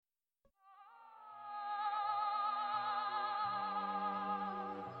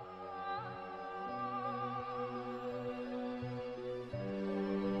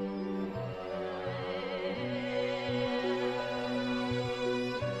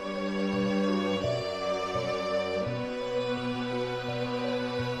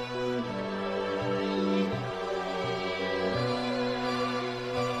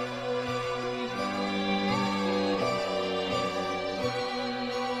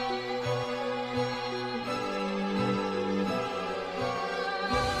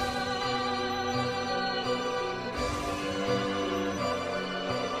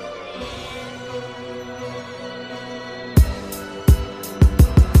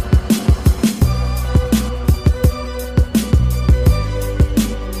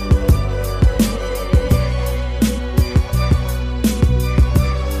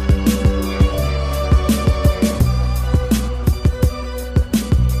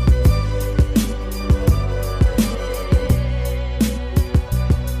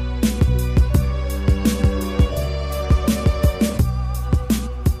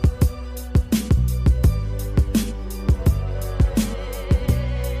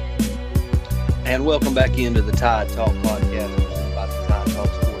And welcome back into the Tide Talk podcast presented by the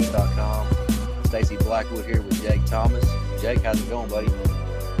TideTalkSports.com. Stacey Blackwood here with Jake Thomas. Jake, how's it going, buddy?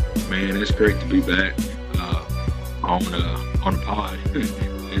 Man, it's great to be back on the pod.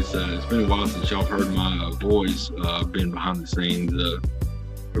 It's been a while since y'all heard my voice. I've been behind the scenes.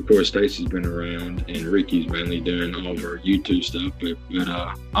 Of course, Stacey's been around, and Ricky's mainly doing all of our YouTube stuff. But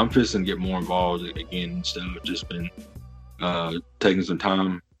I'm fixing to get more involved again and stuff. Just been taking some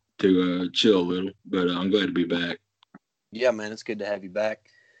time to chill a little, but I'm glad to be back. Yeah, man, it's good to have you back.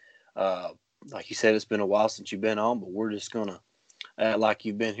 Like you said, it's been a while since you've been on, but we're just going to act like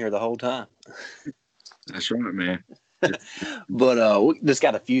you've been here the whole time. That's right, man. But we just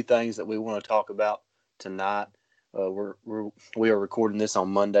got a few things that we want to talk about tonight. We are recording this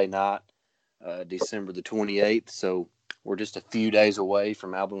on Monday night, December the 28th, so we're just a few days away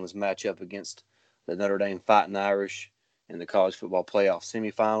from Alabama's matchup against the Notre Dame Fighting Irish in the college football playoff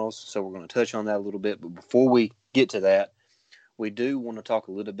semifinals. So we're going to touch on that a little bit. But before we get to that, we do want to talk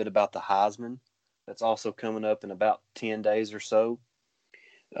a little bit about the Heisman. That's also coming up in about 10 days or so.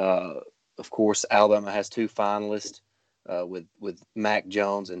 Of course, Alabama has two finalists with Mac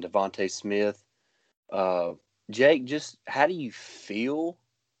Jones and Devontae Smith. Jake, just how do you feel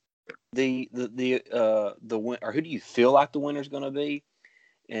the win, or who do you feel like the winner's going to be?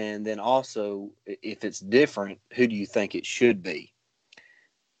 And then also, if it's different, who do you think it should be?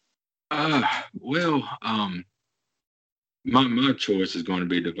 My choice is going to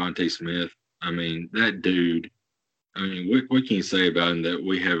be Devontae Smith. I mean, that dude. I mean, what can you say about him that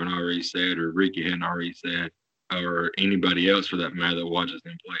we haven't already said, or Ricky hadn't already said, or anybody else for that matter that watches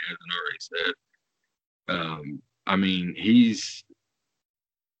him play hasn't already said? I mean, he's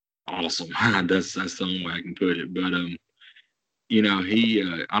awesome. That's the only way I can put it. But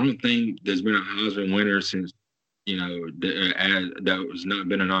I don't think there's been a Heisman winner since, that was not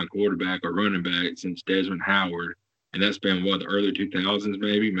been a non-quarterback or running back since Desmond Howard, and that's been the early 2000s,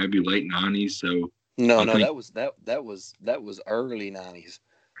 maybe late 90s. So that was early 90s.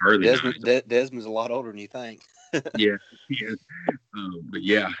 Early 90s. Desmond's a lot older than you think. Yeah. But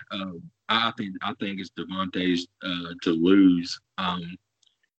yeah, I think it's Devontae's to lose.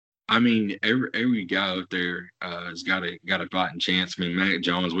 I mean, every guy out there has got a fighting chance. I mean, Mac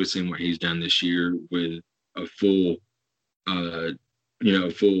Jones, we've seen what he's done this year with a full as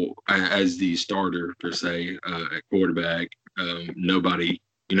the starter per se at quarterback. Nobody,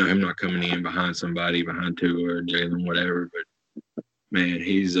 him not coming in behind somebody, behind Tua or Jalen, whatever. But man,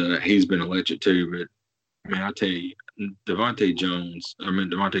 he's been electric too. But man, I tell you,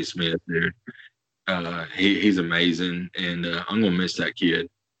 Devontae Smith, dude, he's amazing, and I'm gonna miss that kid.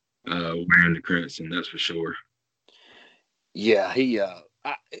 Wearing the crimson, that's for sure. Yeah,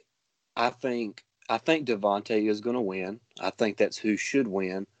 I think Devontae is going to win. I think that's who should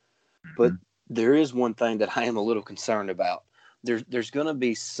win. But there is one thing that I am a little concerned about. There's going to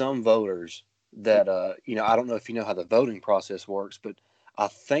be some voters that I don't know if you know how the voting process works, but I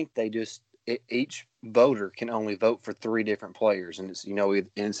think each voter can only vote for three different players, and it's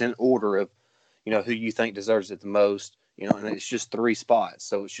in order of who you think deserves it the most. And it's just three spots.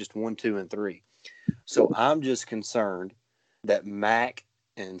 So it's just 1, 2, and 3. So I'm just concerned that Mac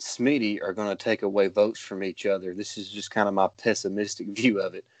and Smitty are going to take away votes from each other. This is just kind of my pessimistic view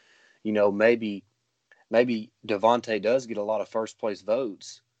of it. Maybe Devontae does get a lot of first place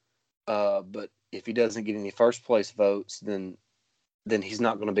votes. But if he doesn't get any first place votes, then he's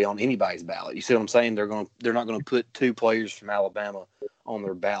not going to be on anybody's ballot. You see what I'm saying? They're not going to put two players from Alabama on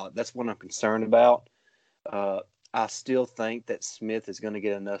their ballot. That's what I'm concerned about. I still think that Smith is going to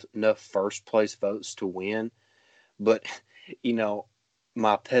get enough first place votes to win. But,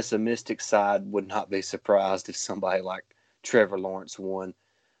 my pessimistic side would not be surprised if somebody like Trevor Lawrence won.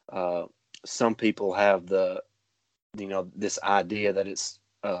 Some people have this idea that it's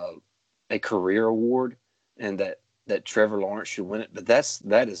a career award and that Trevor Lawrence should win it. But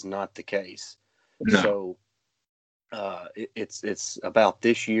that is not the case. No. So it's about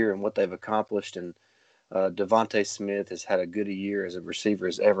this year and what they've accomplished. And Devontae Smith has had a good a year as a receiver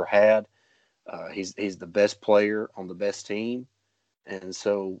has ever had. He's the best player on the best team. And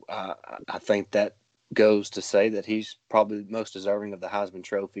so I think that goes to say that he's probably most deserving of the Heisman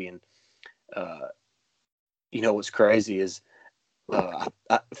Trophy. And, what's crazy is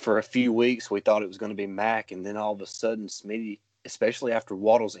for a few weeks we thought it was going to be Mac, and then all of a sudden Smitty, especially after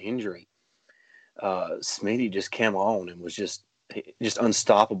Waddle's injury, Smitty just came on and was just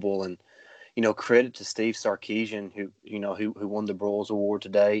unstoppable. And credit to Steve Sarkisian, who won the Broyles Award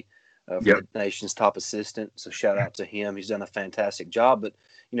today for the nation's top assistant. So shout out to him. He's done a fantastic job. But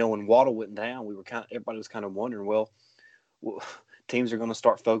when Waddle went down, everybody was kind of wondering, well, teams are going to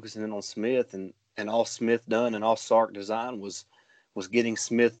start focusing in on Smith, and all Smith done and all Sark designed was getting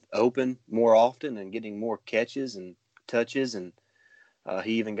Smith open more often and getting more catches and touches, and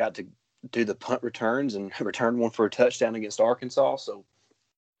he even got to do the punt returns and return one for a touchdown against Arkansas. So,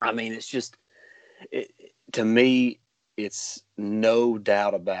 I mean, it's just to me, it's no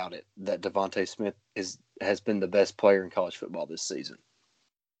doubt about it that DeVonta Smith has been the best player in college football this season.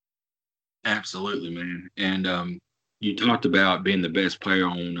 Absolutely, man. And you talked about being the best player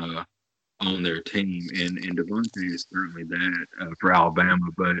on their team, and DeVonta is certainly that for Alabama.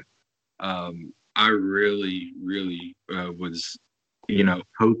 But I really, really was,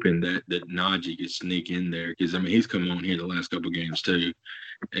 hoping that Najee could sneak in there, because I mean he's come on here the last couple of games too,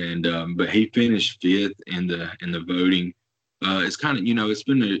 and but he finished 5th in the voting. It's kind of it's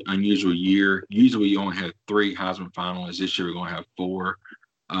been an unusual year. Usually you only have 3 Heisman finalists. This year we're going to have 4.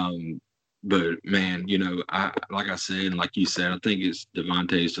 But man, I like I said, and like you said, I think it's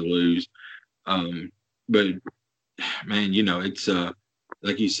DeVonta's to lose. But man, it's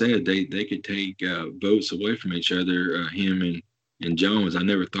like you said, they could take votes away from each other, him and Jones. I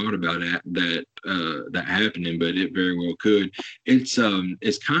never thought about that happening, but it very well could. It's going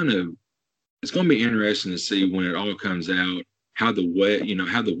to be interesting to see when it all comes out how the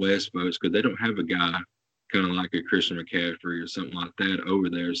West votes, because they don't have a guy kind of like a Christian McCaffrey or something like that over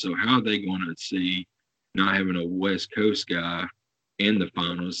there. So how are they going to see not having a West Coast guy in the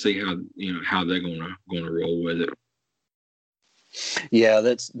finals? See how they're going to roll with it. Yeah,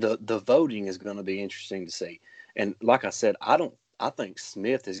 that's the voting is going to be interesting to see. And like I said, I think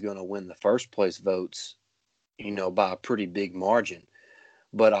Smith is going to win the first place votes, by a pretty big margin.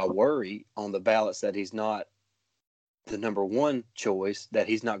 But I worry on the ballots that he's not the number 1 choice, that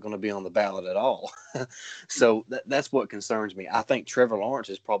he's not going to be on the ballot at all. So that's what concerns me. I think Trevor Lawrence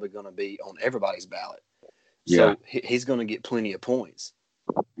is probably going to be on everybody's ballot. So he's going to get plenty of points.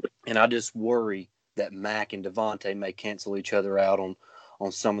 And I just worry that Mac and DeVonta may cancel each other out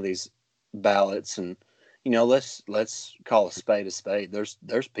on some of these ballots. And, let's call a spade a spade.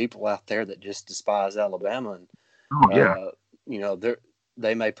 There's people out there that just despise Alabama. And,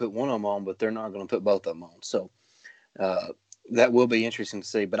 they may put one of them on, but they're not going to put both of them on. So that will be interesting to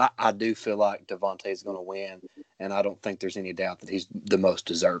see. But I do feel like DeVonta is going to win, and I don't think there's any doubt that he's the most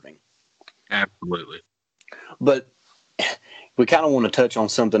deserving. Absolutely. But we kind of want to touch on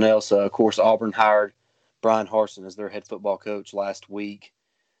something else. Of course, Auburn hired Brian Harsin as their head football coach last week.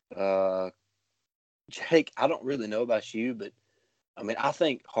 Jake, I don't really know about you, but I mean, I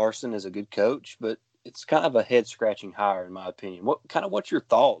think Harsin is a good coach, but it's kind of a head-scratching hire, in my opinion. What's your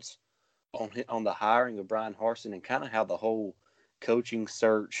thoughts on the hiring of Brian Harsin and kind of how the whole coaching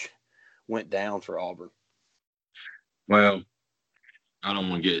search went down for Auburn? Well, I don't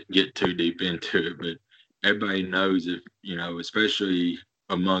want to get too deep into it, but everybody knows, if especially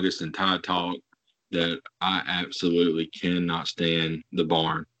among us in Tide Talk, that I absolutely cannot stand the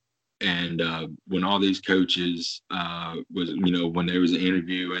barn. And when all these coaches when there was an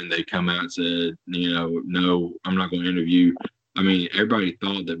interview and they come out and said, no, I'm not going to interview. I mean, everybody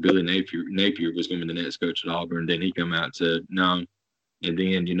thought that Billy Napier was going to be the next coach at Auburn. Then he come out and said no. And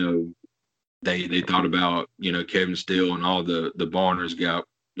then, they thought about, Kevin Steele, and all the Barners got,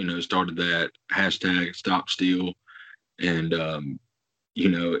 started that hashtag Stop Steele. And, and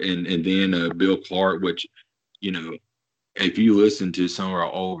then Bill Clark, which, if you listen to some of our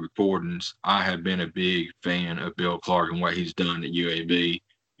old recordings, I have been a big fan of Bill Clark and what he's done at UAB.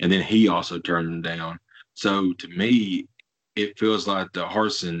 And then he also turned them down. So to me, it feels like the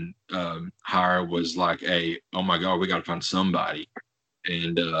Harsin hire was like oh my God, we got to find somebody.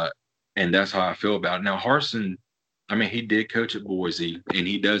 And that's how I feel about it. Now, Harsin, I mean, he did coach at Boise, and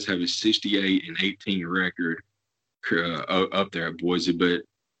he does have a 68-18 record up there at Boise. But,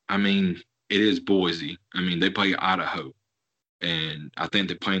 I mean, it is Boise. I mean, they play Idaho. And I think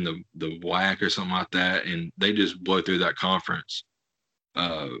they're playing the WAC or something like that, and they just blow through that conference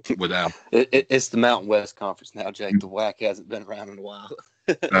without. It's the Mountain West Conference now, Jake. The WAC hasn't been around in a while.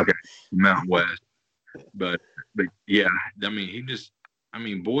 Okay, Mountain West. But yeah, I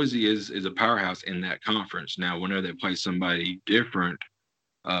mean, Boise is a powerhouse in that conference. Now, whenever they play somebody different,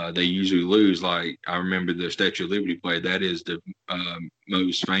 they usually lose. Like, I remember the Statue of Liberty play. That is the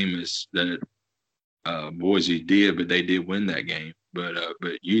most famous that Boise did, but they did win that game. But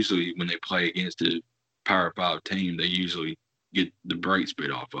usually when they play against a Power 5 team, they usually get the brakes bit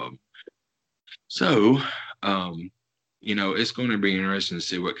off of them. So, it's going to be interesting to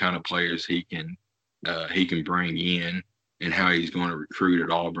see what kind of players he can bring in and how he's going to recruit at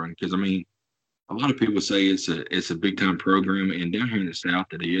Auburn. Because, I mean, a lot of people say it's a big time program, and down here in the South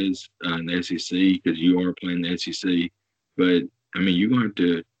it is in the SEC, because you are playing the SEC. But I mean, you're going to have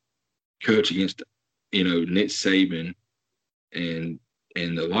to coach against, Nick Saban, and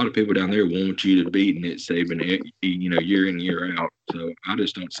a lot of people down there want you to beat Nick Saban, year in, year out. So I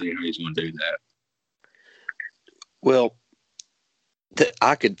just don't see how he's going to do that. Well,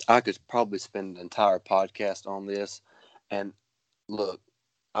 I could probably spend an entire podcast on this. And look,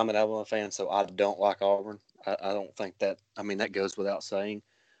 I'm an Alabama fan, so I don't like Auburn. I don't think that. I mean, that goes without saying.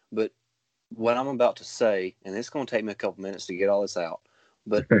 But what I'm about to say, and it's going to take me a couple minutes to get all this out,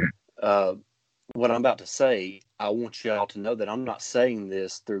 but what I'm about to say, I want y'all to know that I'm not saying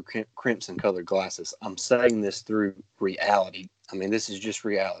this through crimson-colored glasses. I'm saying this through reality. I mean, this is just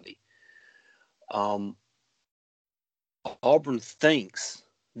reality. Auburn thinks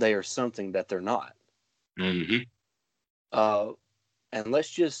they are something that they're not. Mm-hmm. And let's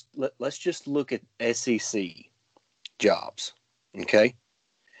just look at SEC jobs, okay?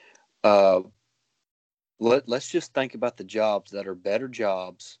 Let's just think about the jobs that are better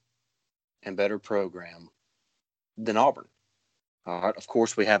jobs and better program than Auburn. All right. Of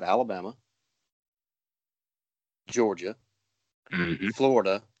course, we have Alabama, Georgia, Mm-hmm.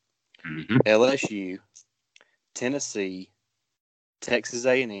 Florida, Mm-hmm. LSU, Tennessee, Texas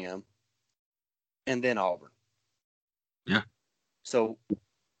A&M, and then Auburn. Yeah. So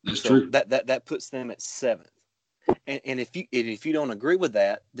that's true. That puts them at 7th. And if you don't agree with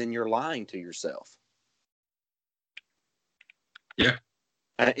that, then you're lying to yourself. Yeah.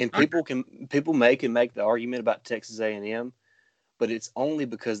 And people can make the argument about Texas A&M, but it's only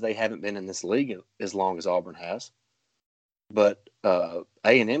because they haven't been in this league as long as Auburn has. But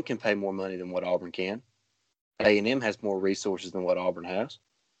A&M can pay more money than what Auburn can. A&M has more resources than what Auburn has.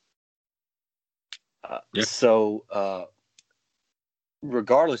 So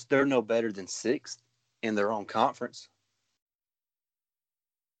regardless, they're no better than 6th in their own conference.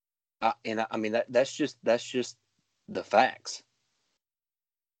 I mean that's just the facts.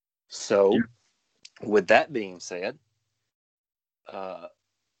 So, with that being said, I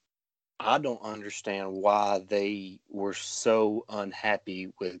don't understand why they were so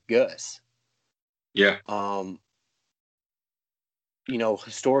unhappy with Gus. Yeah.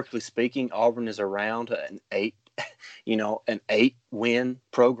 Historically speaking, Auburn is around an 8-win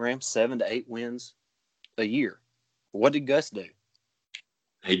program, 7 to 8 wins a year. What did Gus do?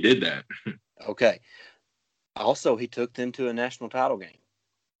 He did that. Okay. Also, he took them to a national title game.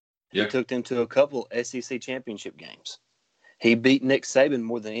 He took them to a couple SEC championship games. He beat Nick Saban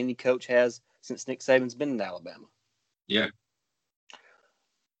more than any coach has since Nick Saban's been in Alabama. Yeah.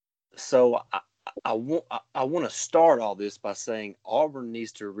 So I want to start all this by saying Auburn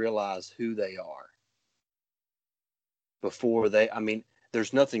needs to realize who they are before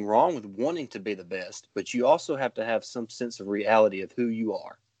there's nothing wrong with wanting to be the best, but you also have to have some sense of reality of who you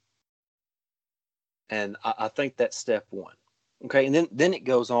are. And I think that's step one. Okay, and then it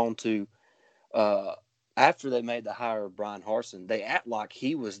goes on to after they made the hire of Brian Harsin, they act like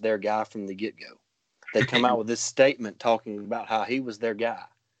he was their guy from the get-go. They come out with this statement talking about how he was their guy.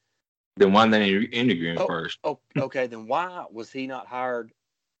 Then why didn't they interview him first? Oh, okay. Then why was he not hired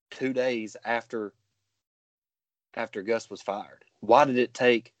 2 days after Gus was fired? Why did it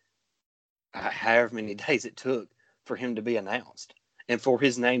take however many days it took for him to be announced and for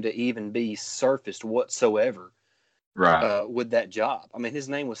his name to even be surfaced whatsoever? Right. With that job. I mean, his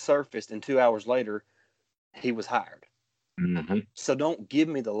name was surfaced, and 2 hours later, he was hired. Mm-hmm. So don't give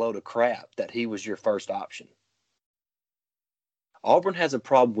me the load of crap that he was your first option. Auburn has a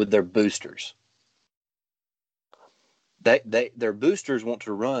problem with their boosters. Their boosters want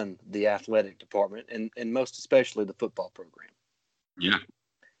to run the athletic department and most especially the football program. Yeah.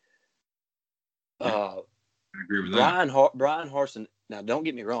 I agree with that. Brian Harsin. Now, don't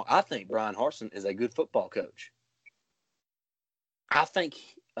get me wrong. I think Brian Harsin is a good football coach. I think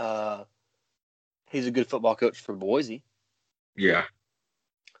he's a good football coach for Boise. Yeah.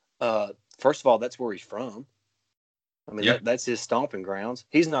 First of all, that's where he's from. I mean, that's his stomping grounds.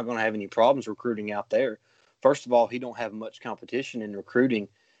 He's not going to have any problems recruiting out there. First of all, he don't have much competition in recruiting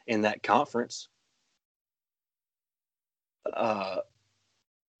in that conference.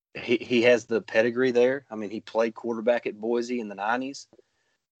 He has the pedigree there. I mean, he played quarterback at Boise in the 90s.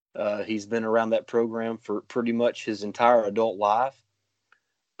 He's been around that program for pretty much his entire adult life.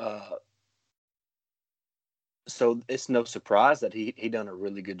 So it's no surprise that he done a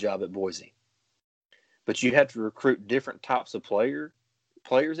really good job at Boise. But you have to recruit different types of players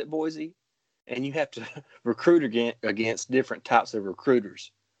at Boise, and you have to recruit against different types of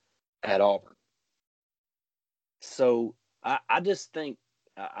recruiters at Auburn. So I just think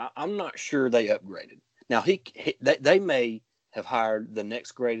I'm not sure they upgraded. Now they may have hired the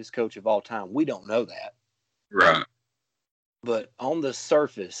next greatest coach of all time. We don't know that. Right. But on the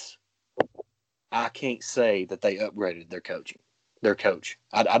surface, I can't say that they upgraded their coach.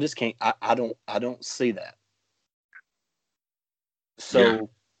 I just can't. I don't see that. Yeah, So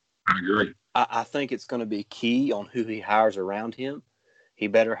I agree. I think it's going to be key on who he hires around him. He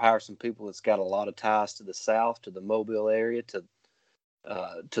better hire some people that's got a lot of ties to the South, to the Mobile area, to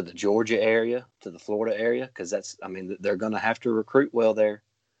the Georgia area, to the Florida area, because they're going to have to recruit well there.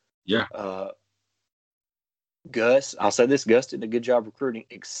 Yeah, I'll say this: Gus did a good job recruiting,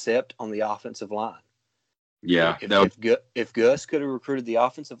 except on the offensive line. yeah. If Gus could have recruited the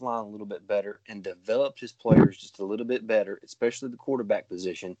offensive line a little bit better and developed his players just a little bit better, especially the quarterback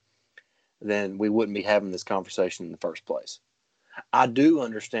position, then we wouldn't be having this conversation in the first place. I do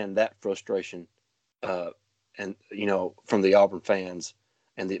understand that frustration, and from the Auburn fans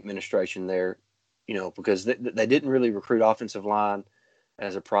and the administration there, because they didn't really recruit offensive line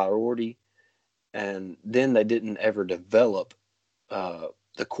as a priority, and then they didn't ever develop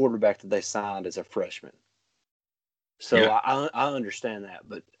the quarterback that they signed as a freshman. So Yeah. I understand that,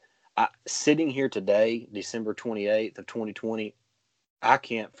 but sitting here today, December 28th of 2020, I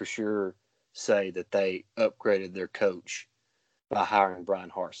can't for sure say that they upgraded their coach by hiring Brian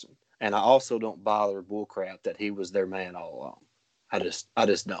Harsin. And I also don't buy their bullcrap that he was their man all along. I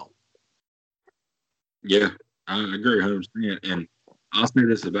just don't. Yeah, I agree 100%. And I'll say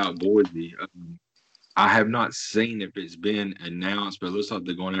this about Boise. I have not seen if it's been announced, but it looks like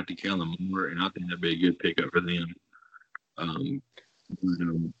they're going after Kellen Moore, and I think that'd be a good pickup for them.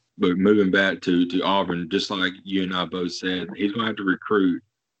 But moving back to Auburn, just like you and I both said, he's going to have to recruit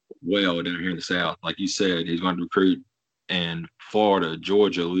well down here in the South. Like you said, he's going to recruit in Florida,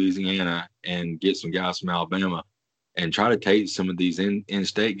 Georgia, Louisiana, and get some guys from Alabama and try to take some of these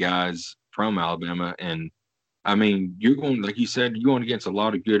in-state guys from Alabama. And I mean, you're going, like you said, you're going against a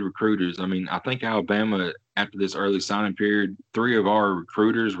lot of good recruiters. I mean, I think Alabama, after this early signing period, 3 of our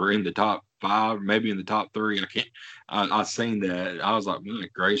recruiters were in the top 5, maybe in the top 3. I seen that. I was like, my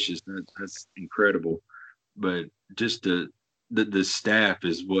gracious, that's incredible. But just the staff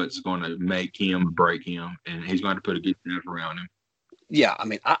is what's going to make him or break him, and he's going to put a good staff around him. Yeah, I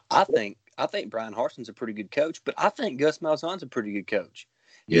mean, I think Brian Harsin's a pretty good coach, but I think Gus Malzahn's a pretty good coach.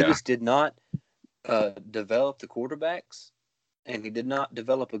 He just did not develop the quarterbacks, and he did not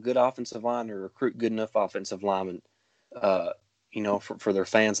develop a good offensive line or recruit good enough offensive linemen, for their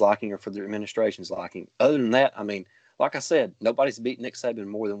fans' liking or for their administration's liking. Other than that, I mean, like I said, nobody's beat Nick Saban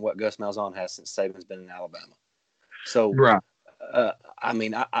more than what Gus Malzahn has since Saban's been in Alabama. So, Right. I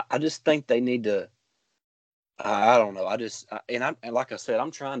mean, I just think they need to. I don't know. And like I said,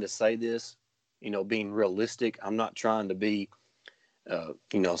 I'm trying to say this, being realistic. I'm not trying to be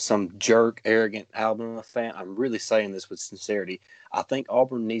some jerk, arrogant Alabama fan. I'm really saying this with sincerity. I think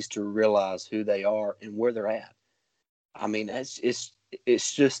Auburn needs to realize who they are and where they're at. I mean, it's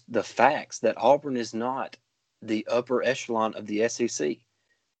just the facts that Auburn is not the upper echelon of the SEC.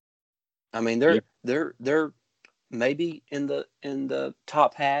 I mean, they're maybe in the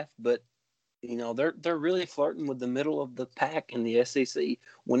top half, but they're really flirting with the middle of the pack in the SEC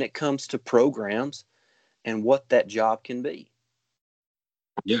when it comes to programs and what that job can be.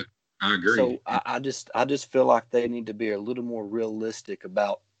 Yeah, I agree. So I just feel like they need to be a little more realistic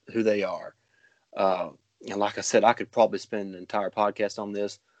about who they are. And like I said, I could probably spend an entire podcast on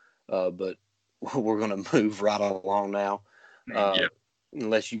this, but we're going to move right along now.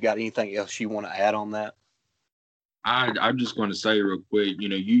 Unless you got anything else you want to add on that. I'm just going to say real quick,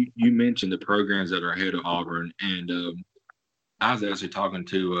 you mentioned the programs that are ahead of Auburn, and I was actually talking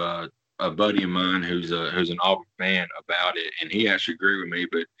to a buddy of mine who's an Auburn fan about it, and he actually agreed with me.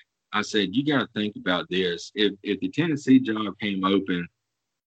 But I said, you got to think about this: if the Tennessee job came open,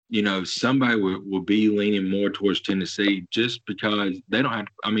 somebody will be leaning more towards Tennessee just because they don't have.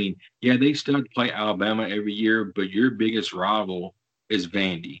 I mean, yeah, they still have to play Alabama every year, but your biggest rival is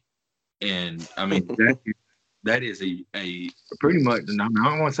Vandy, and I mean that is a pretty much. I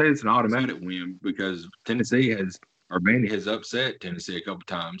don't want to say it's an automatic win because Vandy has upset Tennessee a couple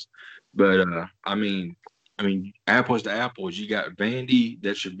times, but I mean, apples to apples, you got Vandy,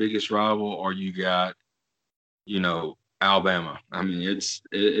 that's your biggest rival, or you got, Alabama. I mean, it's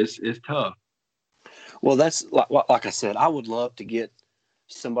tough. Well, that's like I said, I would love to get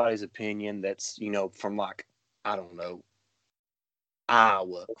somebody's opinion that's from I don't know,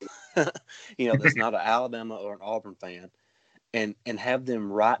 Iowa, that's not an Alabama or an Auburn fan, and have them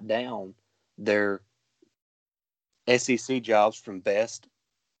write down their SEC jobs from best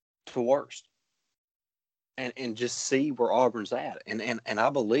to worst, and just see where Auburn's at, and I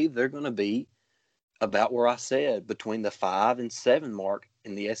believe they're going to be about where I said, between the 5 and 7 mark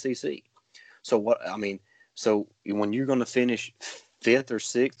in the SEC. So So when you're going to finish 5th or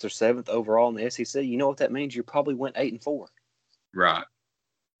 6th or 7th overall in the SEC, you know what that means? You probably went 8-4. Right.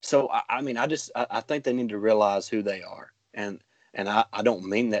 So I think they need to realize who they are, and I don't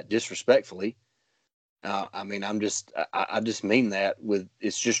mean that disrespectfully. I just mean that with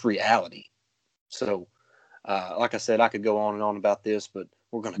it's just reality. So, like I said, I could go on and on about this, but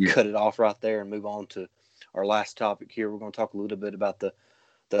we're going to cut it off right there and move on to our last topic here. We're going to talk a little bit about the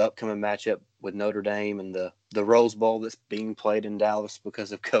upcoming matchup with Notre Dame and the Rose Bowl that's being played in Dallas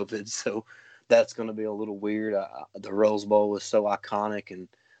because of COVID. So that's going to be a little weird. The Rose Bowl is so iconic, and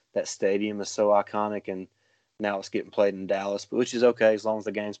that stadium is so iconic, and now it's getting played in Dallas, which is okay as long as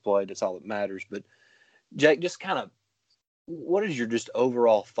the game's played. That's all that matters. But Jake, just kind of, what is your just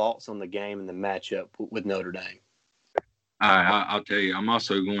overall thoughts on the game and the matchup with Notre Dame? I'll tell you. I'm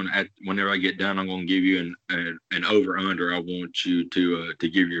also going whenever I get done, I'm going to give you an over under. I want you to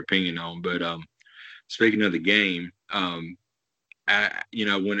give your opinion on. But speaking of the game, when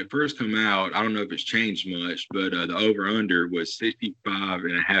it first came out, I don't know if it's changed much, but the over under was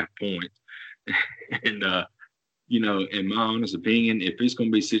 65.5 points, and in my honest opinion, if it's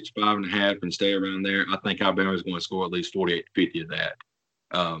going to be 65.5 and stay around there, I think Alabama's going to score at least 48 to 50 of that.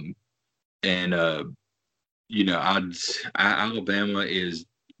 Alabama is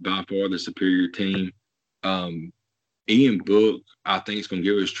by far the superior team. Ian Book, I think, is going to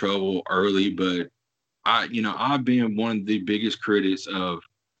give us trouble early, but I've been one of the biggest critics of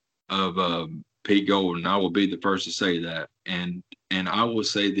Pete Golding. I will be the first to say that, and I will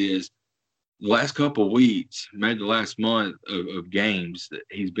say this: the last couple of weeks, maybe the last month of games that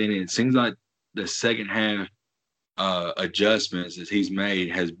he's been in, it seems like the second half adjustments that he's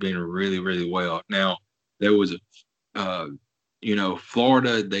made has been really, really well. Now, there was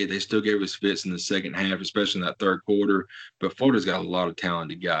Florida, they still gave us fits in the second half, especially in that third quarter. But Florida's got a lot of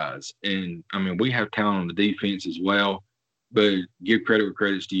talented guys. And, we have talent on the defense as well. But give credit where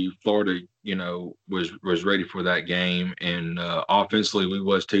credit's due. Florida, was ready for that game. And offensively, we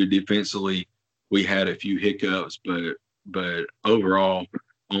was too. Defensively, we had a few hiccups. But overall,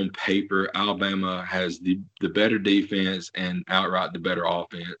 on paper, Alabama has the better defense and outright the better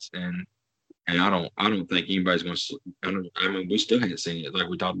offense. And I don't think anybody's going to. We still haven't seen it, like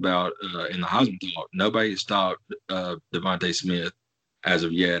we talked about in the Heisman talk. Nobody stopped DeVonta Smith as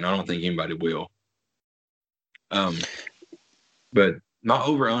of yet, and I don't think anybody will. But my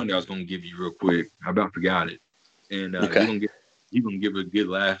over under, I was going to give you real quick. I about forgot it, and okay. you're gonna give a good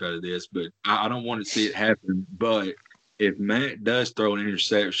laugh out of this, but I don't want to see it happen. But if Matt does throw an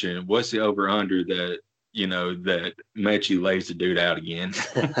interception, what's the over under that Mechie lays the dude out again?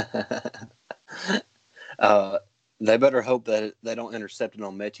 They better hope that they don't intercept it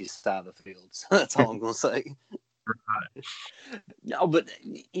on Mechie's side of the field. So that's all I'm going to say. Right. No, but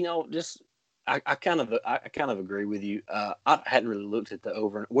I kind of agree with you. I hadn't really looked at the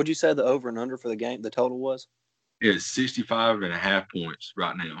over. What'd you say the over and under for the game? The total was? It's 65.5 points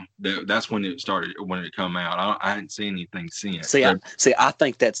right now. That's when it started. When it come out, I hadn't seen anything since. See, I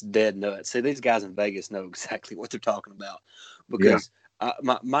think that's dead nuts. See, these guys in Vegas know exactly what they're talking about because.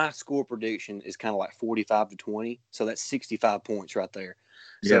 My score prediction is kind of like 45-20, so that's 65 points right there.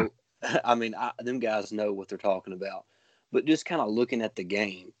 So, them guys know what they're talking about. But just kind of looking at the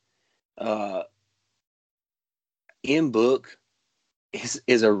game, Ian Book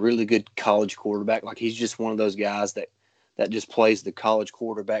is a really good college quarterback. Like, he's just one of those guys that just plays the college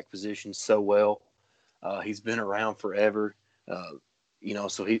quarterback position so well. He's been around forever,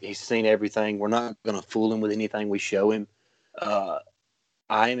 so he's seen everything. We're not going to fool him with anything we show him.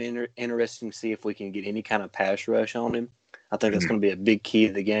 I am interested to see if we can get any kind of pass rush on him. I think that's going to be a big key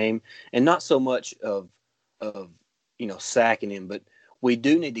to the game, and not so much of sacking him, but we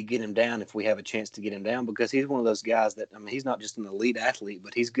do need to get him down if we have a chance to get him down because he's one of those guys that he's not just an elite athlete,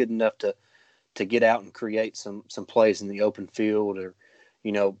 but he's good enough to get out and create some plays in the open field or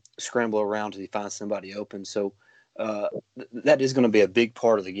scramble around till he finds somebody open. So that is going to be a big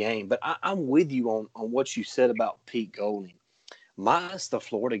part of the game. But I'm with you on what you said about Pete Golding. Minus the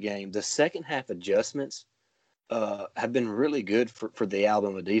Florida game, the second half adjustments have been really good for the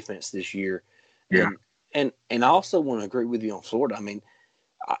Alabama defense this year. Yeah. And I also want to agree with you on Florida.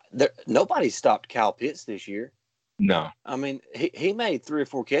 Nobody stopped Kyle Pitts this year. No. He made 3 or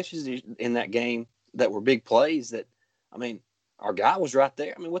 4 catches in that game that were big plays that, our guy was right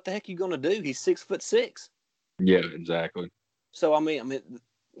there. What the heck are you going to do? He's 6'6". Yeah, exactly. So,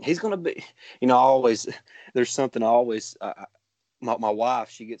 he's going to be, there's something I always, my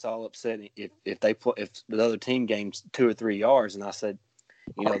wife, she gets all upset if the other team gains 2 or 3 yards, and I said,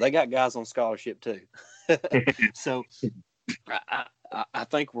 they got guys on scholarship too. So I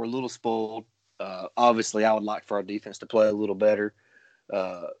think we're a little spoiled. Obviously, I would like for our defense to play a little better.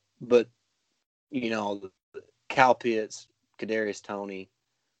 But, Kyle Pitts, Kadarius Toney,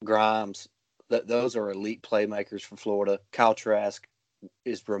 Grimes, those are elite playmakers for Florida. Kyle Trask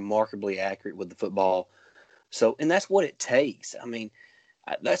is remarkably accurate with the football. So, and that's what it takes. I mean,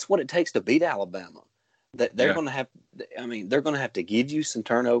 that's what it takes to beat Alabama. They're going to have. They're going to have to give you some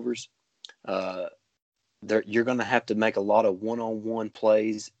turnovers. You're going to have to make a lot of one-on-one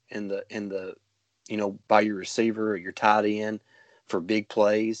plays in the by your receiver or your tight end for big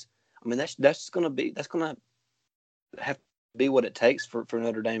plays. I mean, that's going to have to be what it takes for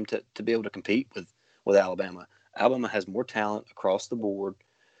Notre Dame to be able to compete with Alabama. Alabama has more talent across the board.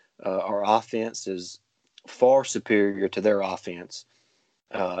 Our offense is far superior to their offense.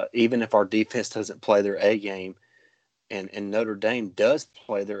 Even if our defense doesn't play their A game, and Notre Dame does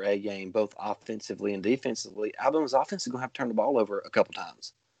play their A game both offensively and defensively, Alabama's offense is going to have to turn the ball over a couple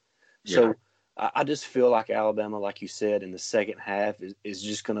times. Yeah. So I just feel like Alabama, like you said, in the second half is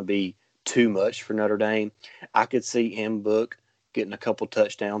just going to be too much for Notre Dame. I could see Book getting a couple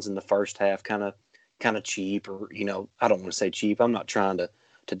touchdowns in the first half, kind of cheap, or I don't want to say cheap. I'm not trying to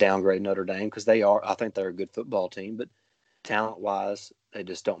downgrade Notre Dame because I think they're a good football team, but talent-wise, they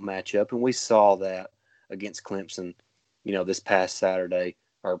just don't match up. And we saw that against Clemson, this past Saturday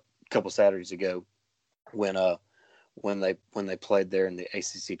or a couple Saturdays ago when they played there in the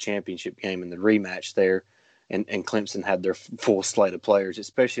ACC championship game in the rematch there, and Clemson had their full slate of players,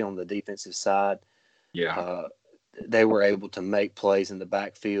 especially on the defensive side. Yeah. They were able to make plays in the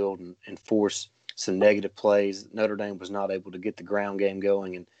backfield and force some negative plays. Notre Dame was not able to get the ground game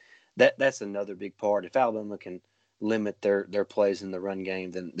going, and that's another big part. If Alabama can limit their plays in the run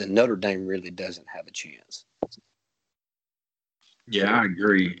game, then Notre Dame really doesn't have a chance. Yeah, I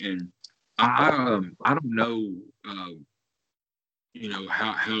agree, and I don't know,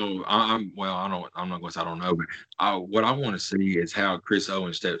 how I'm not going to say I don't know, but what I want to see is how Chris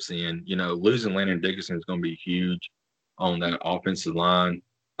Owens steps in. Losing Landon Dickerson is going to be huge on that offensive line.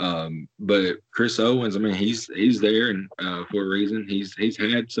 But Chris Owens, he's there and for a reason. He's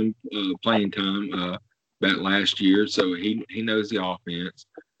had some playing time back last year, so he knows the offense.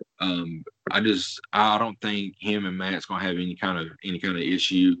 I don't think him and Matt's gonna have any kind of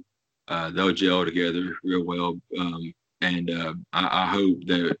issue. They'll gel together real well. And I hope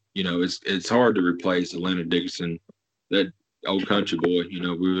that it's hard to replace Atlanta Dickerson, that old country boy.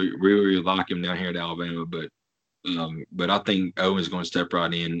 We really like him down here at Alabama, but I think Owen's going to step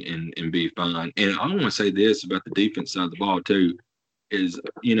right in and be fine. And I want to say this about the defense side of the ball too, is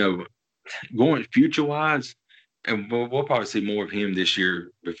going future wise, and we'll probably see more of him this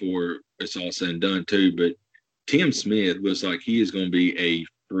year before it's all said and done too. But Tim Smith looks like he is going to be a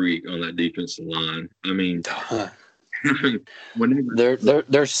freak on that defensive line.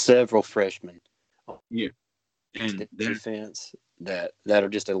 There's several freshmen. Yeah, and defense that are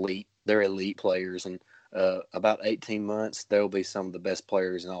just elite. They're elite players, and about 18 months, they'll be some of the best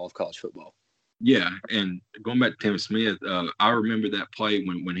players in all of college football. Yeah, and going back to Tim Smith, I remember that play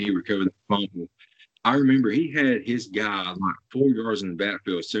when he recovered the fumble. I remember he had his guy like 4 yards in the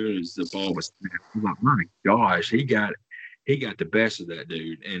backfield as soon as the ball was snapped. I'm like, my gosh, he got the best of that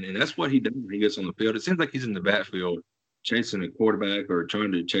dude. And that's what he does when he gets on the field. It seems like he's in the backfield chasing a quarterback or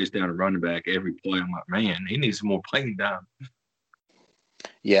trying to chase down a running back every play. I'm like, man, he needs some more playing time.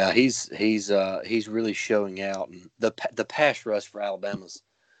 Yeah, he's really showing out, and the pass rush for Alabama's.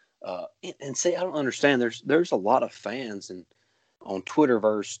 And see, I don't understand. There's a lot of fans and on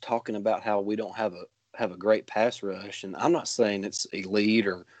Twitterverse talking about how we don't have a great pass rush, and I'm not saying it's elite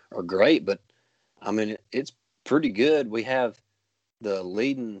or great, but it's pretty good. We have the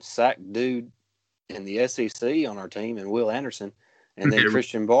leading sack dude in the SEC on our team, and Will Anderson, and then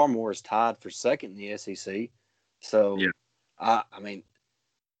Christian Barmore is tied for second in the SEC. So, yeah.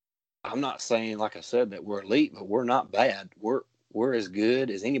 I'm not saying, like I said, that we're elite, but we're not bad. We're as good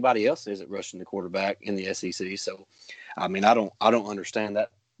as anybody else is at rushing the quarterback in the SEC. So, I don't understand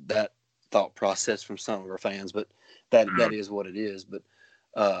that thought process from some of our fans, but that is what it is. But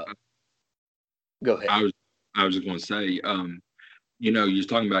go ahead. I was just going to say, you're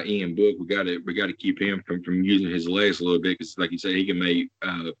talking about Ian Book. We got to keep him from using his legs a little bit because, like you said, he can make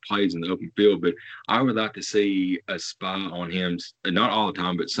plays in the open field. But I would like to see a spy on him, not all the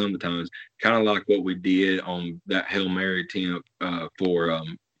time, but sometimes, kind of like what we did on that Hail Mary attempt for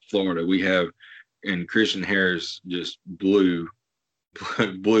Florida. We have, and Christian Harris just blew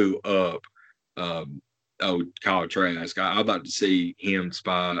up Kyle Trask. I'd like to see him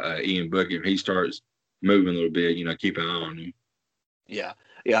spy Ian Book. If he starts moving a little bit, keep an eye on him. Yeah.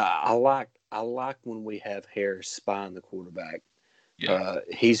 I like when we have Harris spying the quarterback.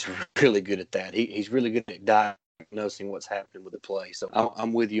 He's really good at that. He's really good at diagnosing what's happening with the play. So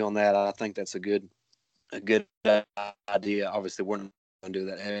I'm with you on that. I think that's a good idea. Obviously, we're not going to do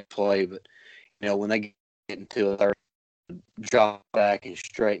that every play, but when they get into a third, drop back and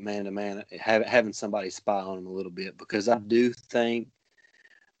straight man to man, having somebody spy on them a little bit, because I do think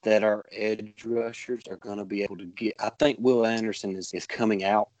that our edge rushers are going to be able to get. I think Will Anderson is coming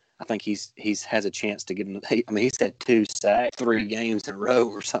out. I think he's has a chance to get. He's had 2 sacks 3 games in a row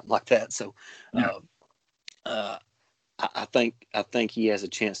or something like that. So, I think he has a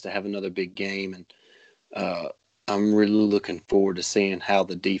chance to have another big game, and I'm really looking forward to seeing how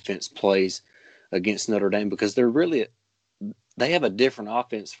the defense plays against Notre Dame, because they have a different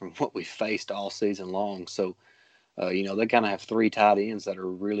offense from what we faced all season long. So, they kind of have 3 tight ends that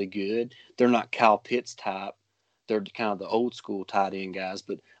are really good. They're not Kyle Pitts type. They're kind of the old school tight end guys.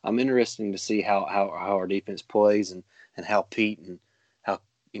 But I'm interested to see how our defense plays and how Pete and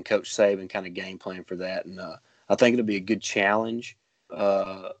Coach Saban kind of game plan for that. And I think it'll be a good challenge.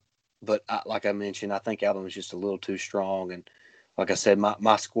 But like I mentioned, I think Alabama's just a little too strong. And like I said,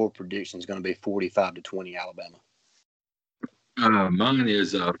 my score prediction is going to be 45-20 Alabama. Mine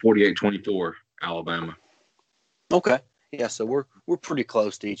is 48-24 Alabama. Okay. Yeah, so we're pretty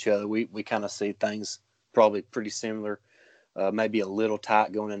close to each other. We kind of see things probably pretty similar. Maybe a little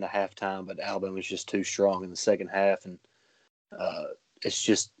tight going into halftime, but Alabama's just too strong in the second half, and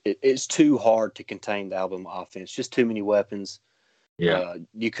it's too hard to contain the Alabama offense. Just too many weapons. Yeah.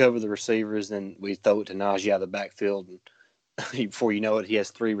 You cover the receivers, then we throw it to Najee out of the backfield, and before you know it, he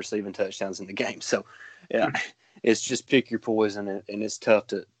has 3 receiving touchdowns in the game. So, yeah, it's just pick your poison, and it's tough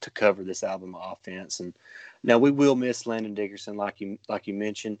to cover this Alabama offense. And now we will miss Landon Dickerson, like you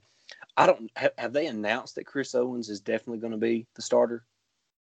mentioned. Have they announced that Chris Owens is definitely going to be the starter?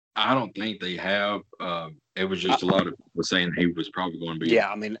 I don't think they have. It was just a lot of people saying he was probably going to be.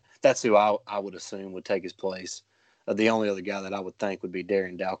 Yeah, that's who I would assume would take his place. The only other guy that I would think would be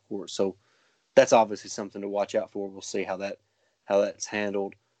Darren Dalcourt. So that's obviously something to watch out for. We'll see how that's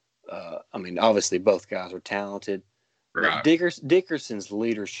handled. Obviously both guys are talented. Right. Dickerson's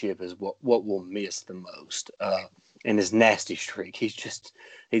leadership is what we'll miss the most, and his nasty streak.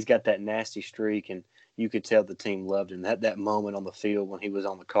 He's got that nasty streak, and you could tell the team loved him. That moment on the field when he was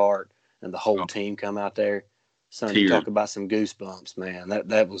on the cart and the whole team come out there. Son, you talk about some goosebumps, man.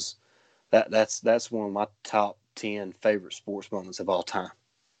 That's one of my top 10 favorite sports moments of all time.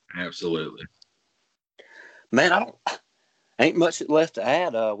 Absolutely. Man, ain't much left to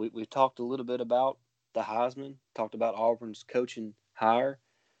add. We talked a little bit about the Heisman, talked about Auburn's coaching hire,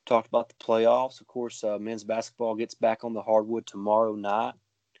 talked about the playoffs. Of course, men's basketball gets back on the hardwood tomorrow night.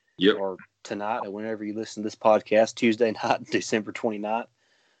 Yep. Or tonight, or whenever you listen to this podcast, Tuesday night, December 29th,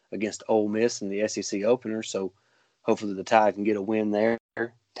 against Ole Miss in the SEC opener. So hopefully the Tide can get a win there.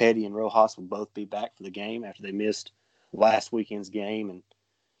 Teddy and Rojas will both be back for the game after they missed last weekend's game. And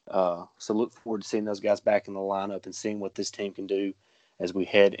so look forward to seeing those guys back in the lineup and seeing what this team can do as we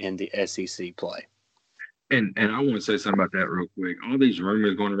head into SEC play. And I want to say something about that real quick. All these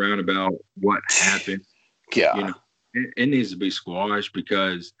rumors going around about what happened, yeah, it needs to be squashed,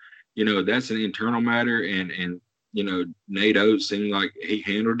 because that's an internal matter, and Nate Oates seemed like he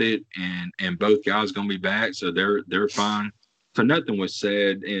handled it, and both guys gonna be back, so they're fine. So nothing was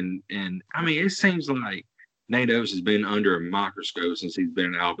said, and it seems like Nate Oates has been under a microscope since he's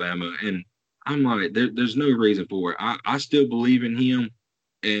been in Alabama, and I'm like, there's no reason for it. I still believe in him,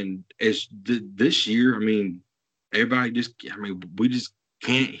 and it's this year. Everybody we just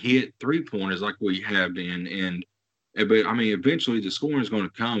can't hit 3-pointers like we have been, but eventually the scoring is going to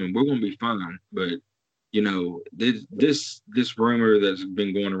come, and we're going to be fine. But this rumor that's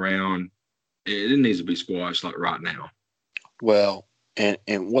been going around, it needs to be squashed like right now. Well, and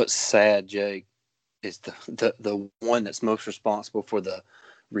what's sad, Jake, is the one that's most responsible for the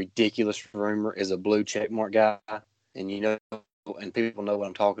ridiculous rumor is a blue checkmark guy, and and people know what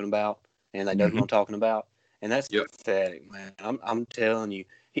I'm talking about, and they know who I'm talking about, and that's pathetic, man. I'm telling you,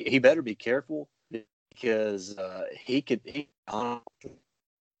 he better be careful, because he honestly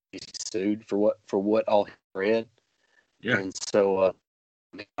be sued for what all he read. Yeah. And so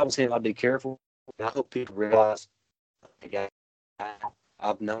I would say I'd be careful. And I hope people realize the guy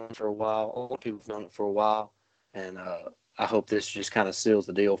I've known for a while. A lot of people have known it for a while, and I hope this just kind of seals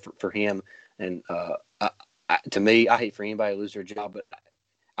the deal for him. And to me, I hate for anybody to lose their job, but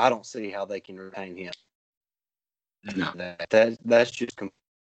I don't see how they can retain him. No. That's just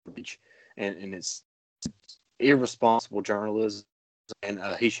garbage, and it's irresponsible journalism, and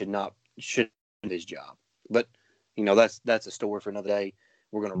he should do his job. But that's a story for another day.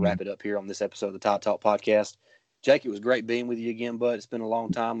 We're going to wrap it up here on this episode of the Tide Talk podcast. Jake, it was great being with you again, bud. It's been a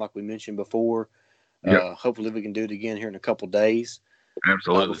long time, like we mentioned before. Yep. Hopefully we can do it again here in a couple days.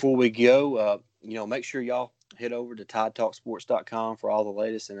 Absolutely. Before we go, make sure y'all head over to TideTalkSports.com for all the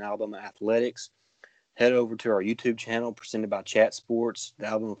latest in Alabama athletics. Head over to our YouTube channel presented by Chat Sports, the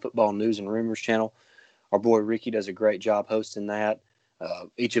Alabama Football News and Rumors channel. Our boy Ricky does a great job hosting that.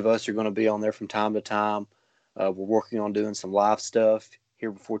 Each of us are going to be on there from time to time. We're working on doing some live stuff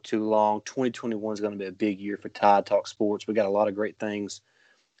here before too long. 2021 is going to be a big year for Tide Talk Sports. We got a lot of great things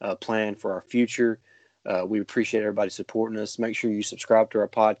planned for our future. We appreciate everybody supporting us. Make sure you subscribe to our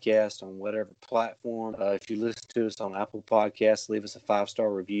podcast on whatever platform. If you listen to us on Apple Podcasts, leave us a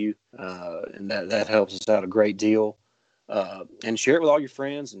 5-star review, and that helps us out a great deal. And share it with all your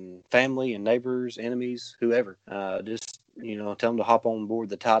friends and family and neighbors, enemies, whoever. Just tell them to hop on board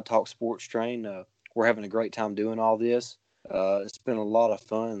the Tide Talk Sports train. We're having a great time doing all this. It's been a lot of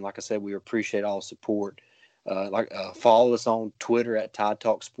fun. Like I said, we appreciate all the support. Follow us on Twitter at Tide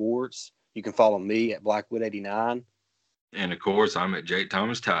Talk Sports. You can follow me at Blackwood89. And, of course, I'm at Jake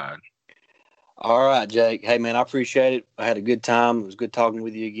Thomas Tide. All right, Jake. Hey, man, I appreciate it. I had a good time. It was good talking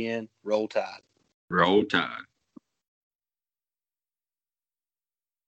with you again. Roll Tide. Roll Tide.